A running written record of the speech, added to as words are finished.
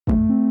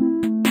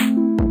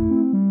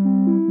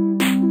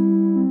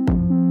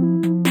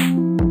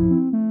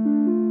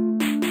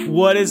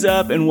What is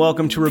up, and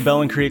welcome to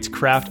Rebel and Create's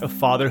Craft of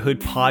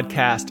Fatherhood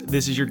podcast.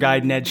 This is your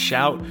guide, Ned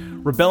Shout.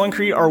 Rebel and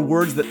create are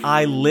words that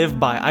I live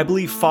by. I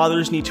believe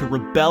fathers need to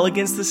rebel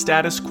against the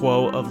status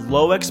quo of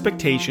low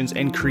expectations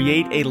and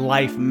create a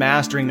life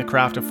mastering the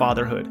craft of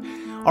fatherhood.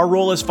 Our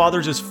role as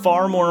fathers is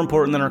far more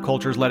important than our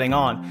culture is letting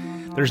on.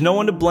 There's no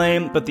one to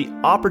blame, but the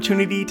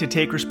opportunity to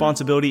take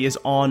responsibility is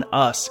on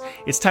us.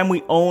 It's time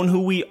we own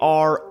who we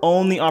are,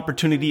 own the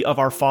opportunity of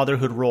our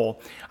fatherhood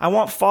role. I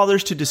want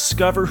fathers to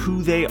discover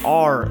who they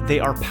are. They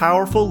are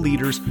powerful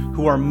leaders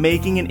who are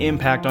making an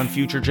impact on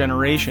future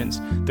generations.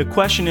 The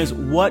question is,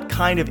 what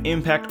kind of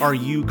impact are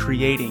you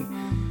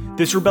creating?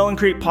 This Rebel and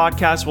Create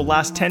podcast will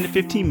last 10 to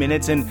 15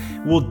 minutes and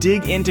we'll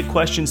dig into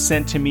questions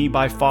sent to me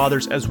by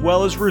fathers as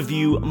well as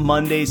review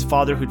Monday's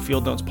Fatherhood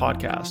Field Notes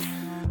podcast.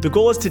 The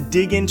goal is to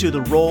dig into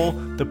the role,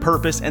 the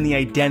purpose, and the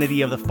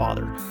identity of the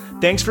father.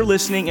 Thanks for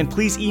listening, and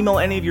please email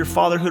any of your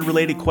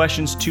fatherhood-related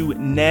questions to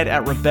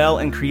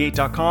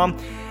ned@rebelandcreate.com.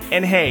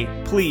 And hey,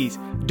 please,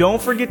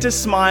 don't forget to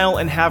smile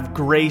and have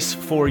grace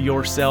for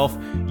yourself.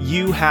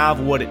 You have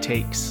what it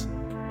takes.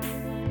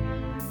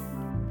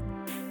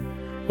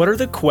 What are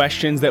the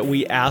questions that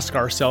we ask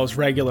ourselves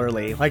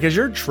regularly? Like as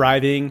you're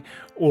driving,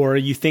 or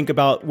you think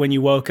about when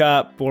you woke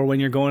up, or when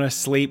you're going to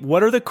sleep,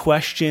 what are the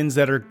questions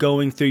that are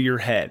going through your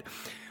head?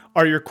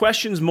 Are your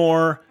questions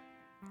more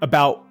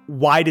about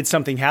why did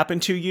something happen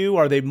to you?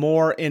 Are they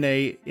more in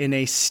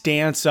a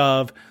stance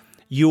of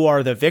you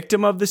are the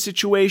victim of the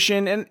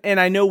situation? And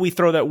I know we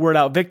throw that word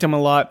out, victim,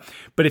 a lot,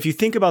 but if you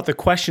think about the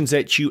questions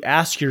that you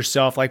ask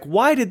yourself, like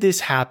why did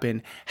this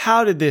happen?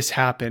 How did this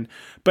happen?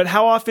 But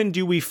how often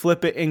do we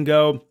flip it and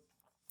go,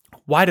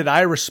 why did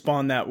I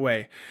respond that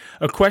way?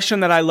 A question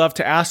that I love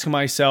to ask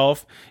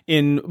myself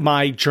in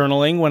my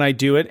journaling when I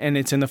do it, and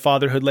it's in the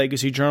Fatherhood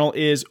Legacy Journal,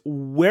 is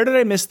where did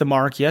I miss the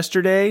mark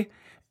yesterday?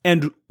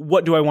 And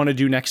what do I want to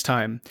do next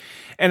time?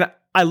 And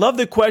I love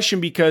the question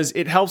because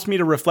it helps me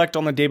to reflect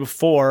on the day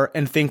before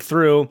and think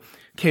through,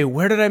 okay,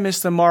 where did I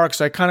miss the mark?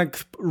 So I kind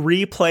of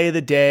replay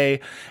the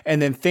day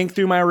and then think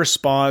through my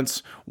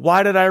response.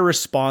 Why did I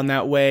respond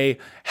that way?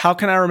 How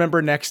can I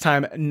remember next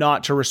time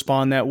not to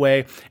respond that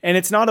way? And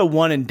it's not a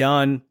one and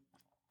done.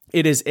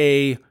 It is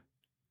a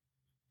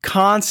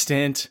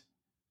constant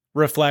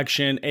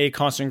reflection, a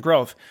constant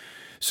growth.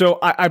 So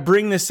I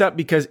bring this up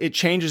because it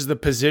changes the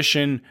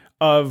position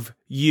of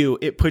you.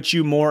 It puts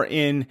you more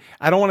in,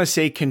 I don't want to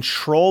say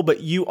control, but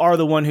you are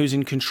the one who's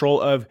in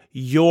control of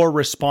your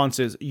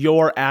responses,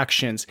 your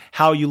actions,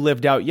 how you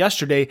lived out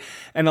yesterday.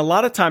 And a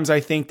lot of times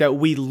I think that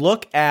we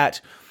look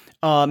at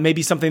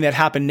maybe something that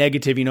happened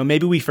negative,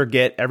 maybe we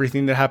forget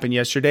everything that happened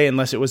yesterday,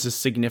 unless it was a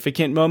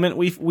significant moment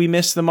we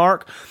missed the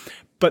mark.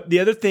 But the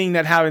other thing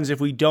that happens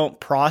if we don't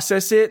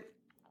process it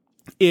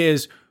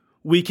is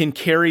we can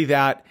carry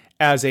that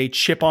as a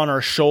chip on our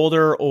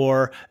shoulder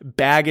or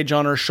baggage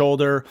on our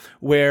shoulder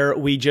where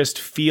we just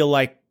feel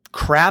like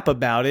crap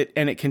about it,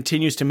 and it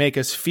continues to make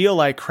us feel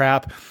like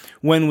crap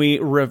when we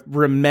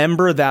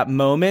remember that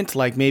moment,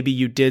 like maybe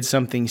you did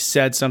something,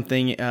 said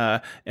something,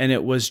 and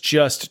it was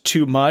just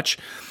too much.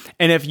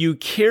 And if you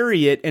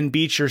carry it and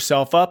beat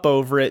yourself up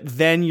over it,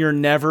 then you're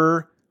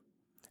never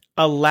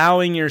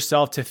allowing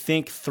yourself to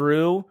think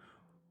through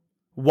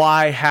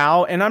why,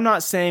 how, and I'm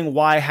not saying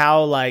why,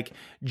 how, like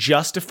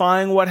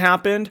justifying what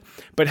happened,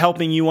 but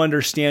helping you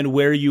understand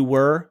where you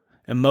were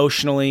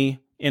emotionally,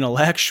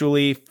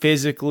 intellectually,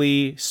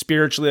 physically,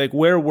 spiritually, like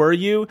where were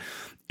you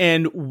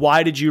and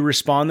why did you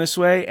respond this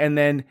way? And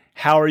then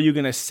how are you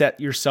going to set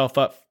yourself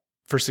up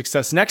for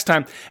success next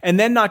time? And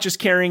then not just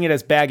carrying it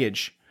as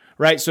baggage,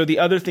 right? So the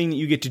other thing that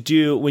you get to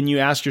do when you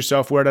ask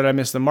yourself, where did I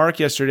miss the mark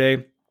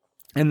yesterday?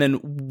 And then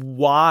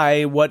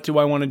why, what do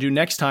I want to do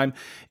next time?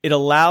 It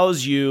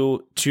allows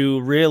you to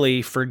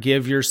really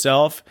forgive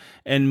yourself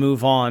and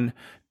move on.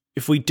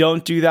 If we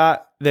don't do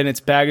that, then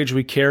it's baggage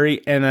we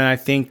carry. And then I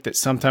think that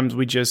sometimes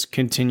we just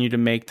continue to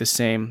make the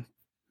same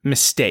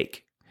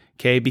mistake,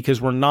 okay?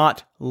 Because we're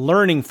not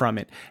learning from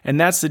it. And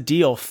that's the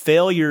deal.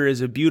 Failure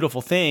is a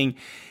beautiful thing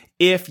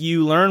if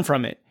you learn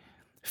from it.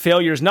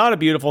 Failure is not a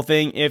beautiful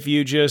thing if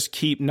you just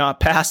keep not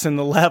passing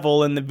the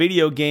level in the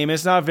video game.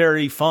 It's not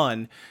very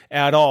fun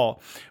at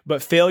all.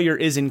 But failure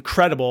is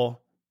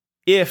incredible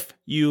if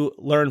you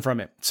learn from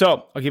it.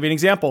 So I'll give you an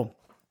example.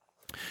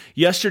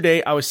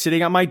 Yesterday, I was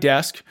sitting at my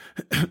desk,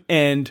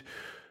 and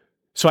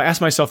so I asked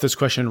myself this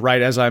question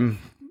right as I'm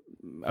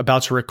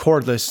about to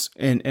record this,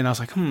 and I was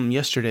like,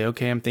 yesterday,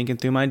 okay, I'm thinking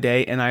through my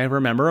day, and I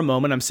remember a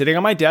moment, I'm sitting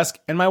at my desk,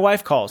 and my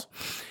wife calls.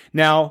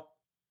 Now,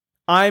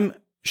 I'm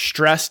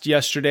stressed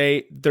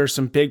yesterday. There's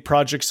some big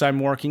projects I'm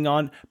working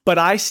on, but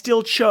I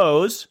still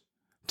chose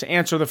to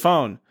answer the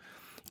phone.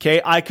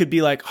 Okay. I could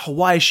be like,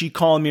 why is she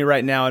calling me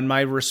right now? And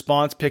my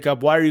response, pick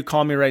up. Why are you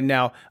calling me right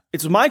now?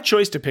 It's my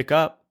choice to pick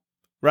up,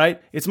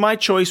 right? It's my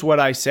choice what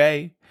I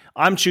say.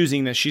 I'm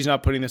choosing this. She's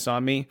not putting this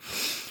on me.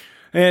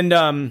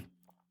 And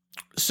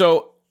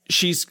so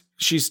she's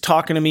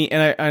talking to me,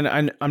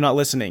 and I'm not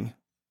listening.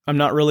 I'm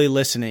not really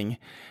listening.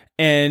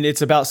 and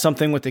it's about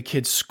something with the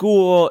kid's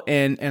school,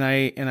 and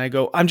I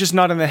go, I'm just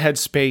not in the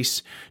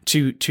headspace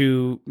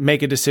to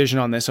make a decision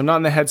on this. I'm not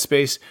in the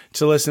headspace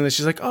to listen to this.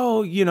 She's like,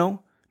 oh,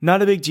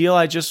 not a big deal.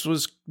 I just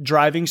was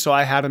driving, so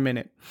I had a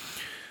minute.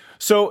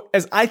 So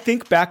as I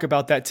think back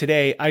about that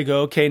today, I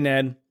go, okay,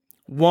 Ned,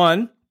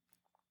 one,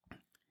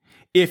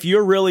 if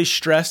you're really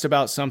stressed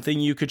about something,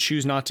 you could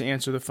choose not to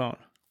answer the phone.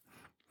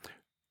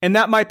 And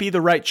that might be the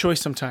right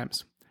choice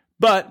sometimes.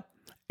 But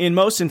in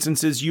most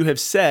instances, you have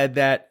said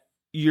that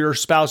your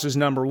spouse is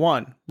number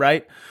one,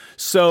 right?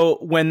 So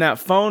when that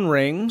phone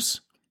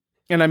rings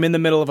and I'm in the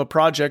middle of a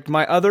project,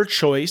 my other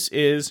choice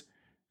is,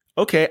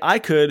 okay, I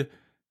could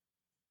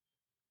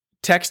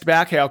text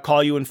back, hey, I'll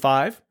call you in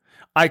 5.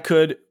 I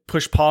could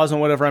push pause on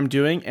whatever I'm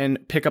doing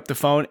and pick up the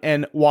phone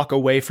and walk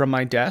away from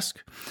my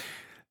desk.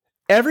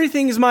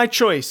 Everything is my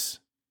choice,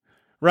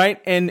 right?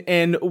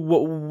 And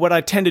what I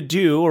tend to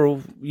do,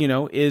 or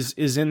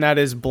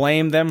is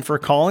blame them for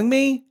calling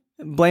me,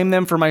 blame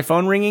them for my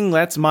phone ringing.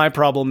 That's my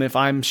problem if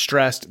I'm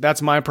stressed.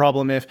 That's my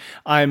problem if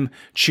I'm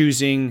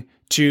choosing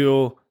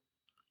to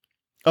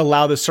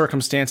allow the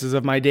circumstances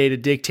of my day to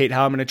dictate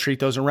how I'm going to treat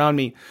those around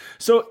me.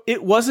 So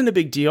it wasn't a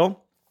big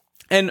deal.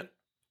 And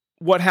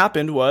what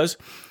happened was,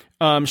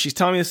 she's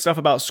telling me this stuff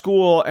about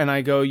school, and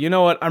I go, you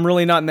know what? I'm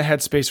really not in the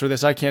headspace for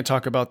this. I can't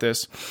talk about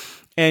this.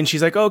 And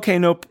she's like, okay,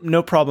 no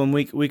problem.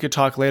 We could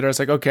talk later. I was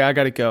like, okay, I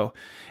got to go.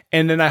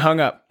 And then I hung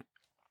up.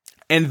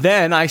 And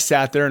then I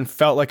sat there and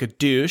felt like a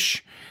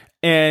douche.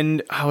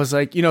 And I was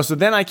like, so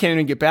then I can't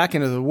even get back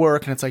into the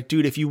work. And it's like,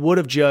 dude, if you would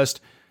have just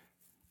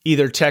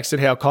either texted,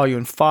 hey, I'll call you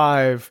in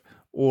 5,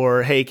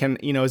 or hey,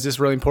 is this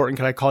really important?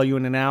 Can I call you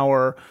in an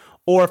hour?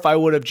 Or if I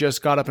would have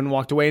just got up and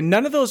walked away. And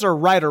none of those are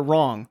right or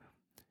wrong.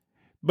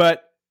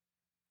 But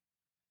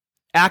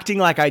acting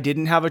like I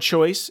didn't have a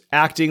choice,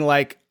 acting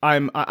like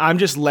I'm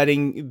just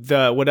letting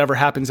the whatever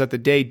happens at the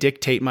day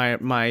dictate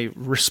my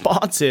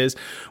responses,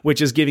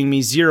 which is giving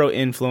me zero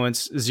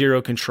influence,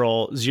 zero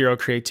control, zero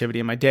creativity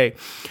in my day.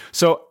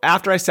 So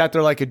after I sat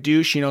there like a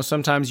douche,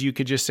 sometimes you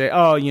could just say,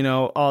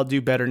 oh, I'll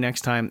do better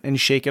next time, and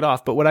shake it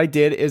off. But what I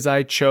did is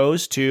I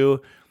chose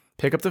to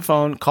pick up the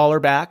phone, call her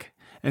back,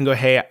 and go,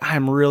 hey,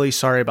 I'm really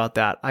sorry about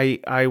that.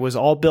 I was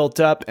all built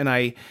up, and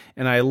I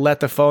let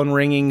the phone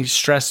ringing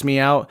stress me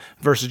out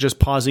versus just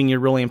pausing. You're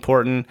really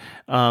important.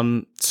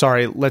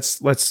 Sorry,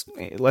 let's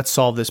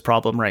solve this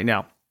problem right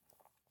now.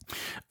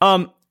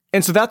 And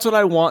so that's what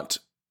I want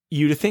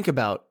you to think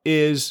about,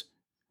 is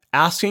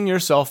asking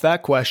yourself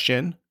that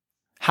question: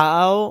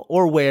 how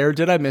or where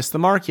did I miss the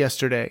mark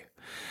yesterday?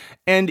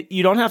 And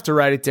you don't have to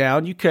write it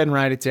down. You can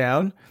write it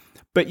down,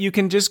 but you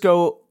can just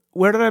go,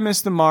 where did I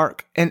miss the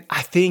mark? And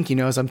I think,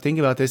 as I'm thinking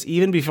about this,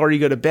 even before you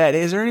go to bed,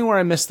 is there anywhere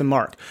I missed the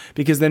mark?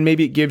 Because then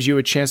maybe it gives you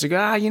a chance to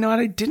go, you know what?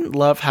 I didn't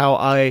love how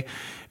I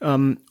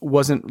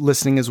wasn't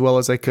listening as well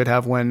as I could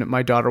have when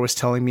my daughter was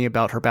telling me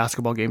about her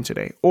basketball game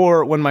today,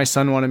 or when my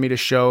son wanted me to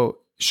show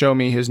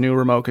me his new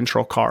remote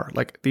control car.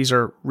 Like, these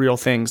are real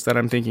things that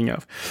I'm thinking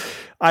of.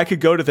 I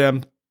could go to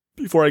them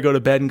before I go to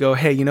bed and go,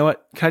 hey, you know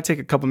what? Can I take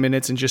a couple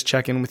minutes and just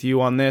check in with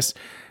you on this?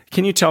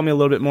 Can you tell me a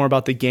little bit more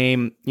about the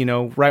game?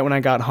 Right when I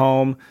got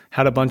home,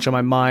 had a bunch on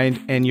my mind,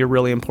 and you're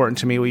really important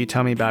to me. Will you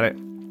tell me about it?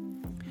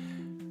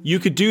 You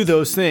could do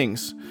those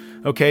things.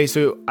 Okay,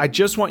 so I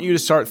just want you to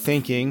start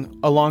thinking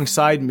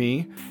alongside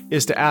me,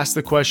 is to ask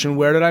the question,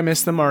 where did I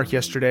miss the mark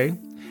yesterday?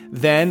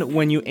 Then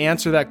when you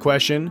answer that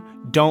question,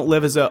 don't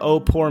live as oh,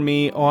 poor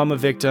me. Oh, I'm a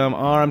victim. Oh,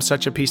 I'm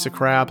such a piece of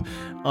crap.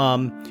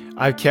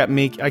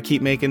 I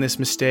keep making this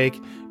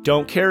mistake.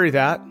 Don't carry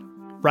that.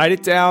 Write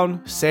it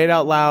down, say it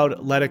out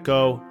loud, let it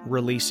go,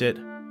 release it,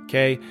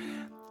 okay?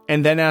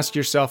 And then ask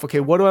yourself, okay,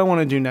 what do I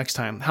want to do next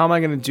time? How am I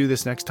going to do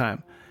this next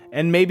time?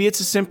 And maybe it's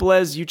as simple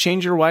as you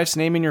change your wife's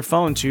name in your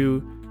phone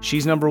to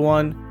she's number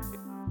one,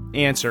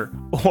 answer.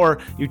 Or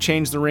you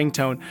change the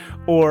ringtone.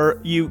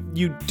 Or you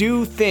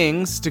do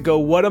things to go,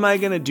 what am I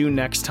going to do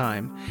next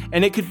time?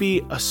 And it could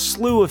be a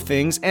slew of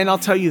things. And I'll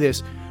tell you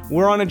this,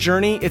 we're on a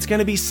journey. It's going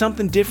to be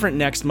something different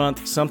next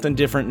month, something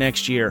different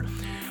next year.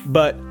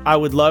 But I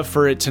would love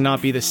for it to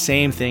not be the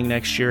same thing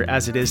next year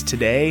as it is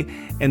today.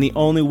 And the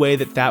only way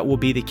that will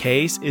be the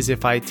case is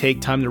if I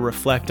take time to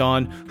reflect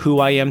on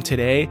who I am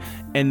today,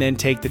 and then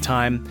take the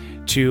time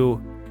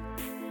to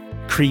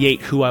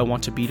create who I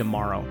want to be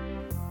tomorrow.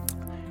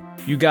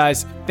 You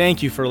guys,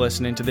 thank you for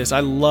listening to this. I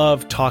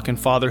love talking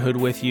fatherhood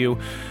with you.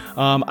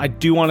 I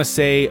do want to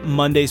say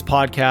Monday's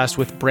podcast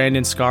with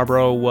Brandon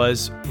Scarborough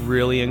was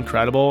really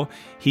incredible.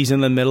 He's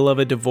in the middle of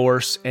a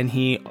divorce, and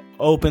he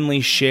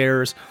openly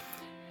shares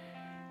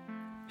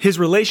his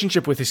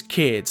relationship with his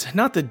kids,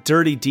 not the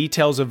dirty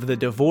details of the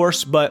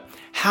divorce, but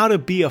how to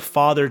be a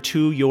father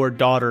to your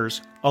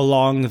daughters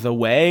along the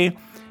way.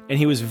 And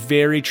he was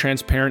very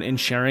transparent in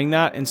sharing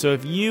that. And so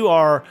if you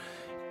are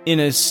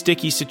in a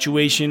sticky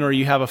situation, or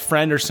you have a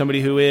friend or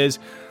somebody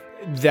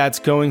that's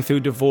going through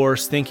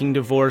divorce, thinking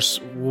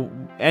divorce,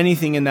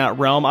 anything in that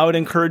realm, I would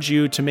encourage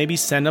you to maybe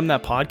send them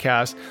that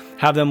podcast,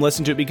 have them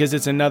listen to it, because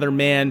it's another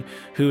man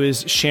who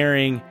is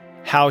sharing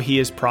how he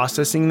is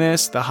processing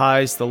this, the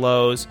highs, the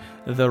lows,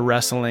 the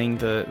wrestling,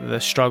 the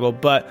struggle.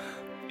 But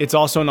it's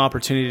also an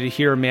opportunity to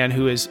hear a man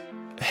who is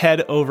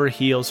head over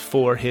heels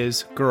for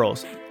his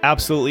girls.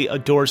 Absolutely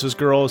adores his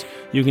girls.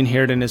 You can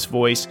hear it in his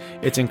voice.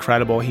 It's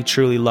incredible. He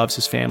truly loves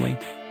his family.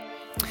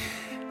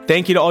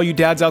 Thank you to all you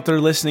dads out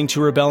there listening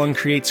to Rebel and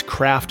Create's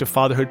Craft of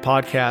Fatherhood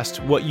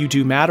podcast. What you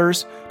do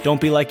matters.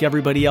 Don't be like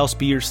everybody else.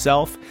 Be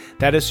yourself.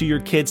 That is who your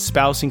kids,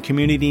 spouse, and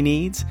community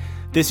needs.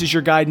 This is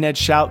your guide, Ned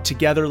Shout.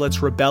 Together,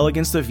 let's rebel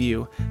against the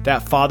view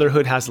that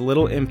fatherhood has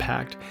little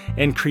impact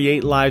and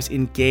create lives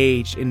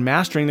engaged in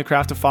mastering the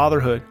craft of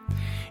fatherhood.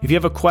 If you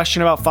have a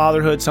question about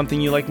fatherhood, something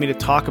you'd like me to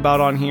talk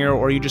about on here,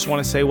 or you just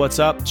want to say what's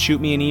up,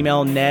 shoot me an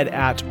email,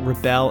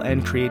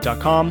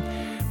 ned@rebelandcreate.com.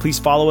 Please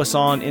follow us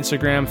on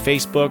Instagram,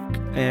 Facebook,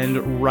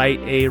 and write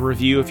a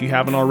review if you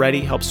haven't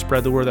already. Help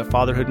spread the word that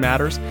fatherhood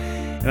matters.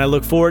 And I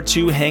look forward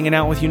to hanging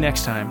out with you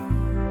next time.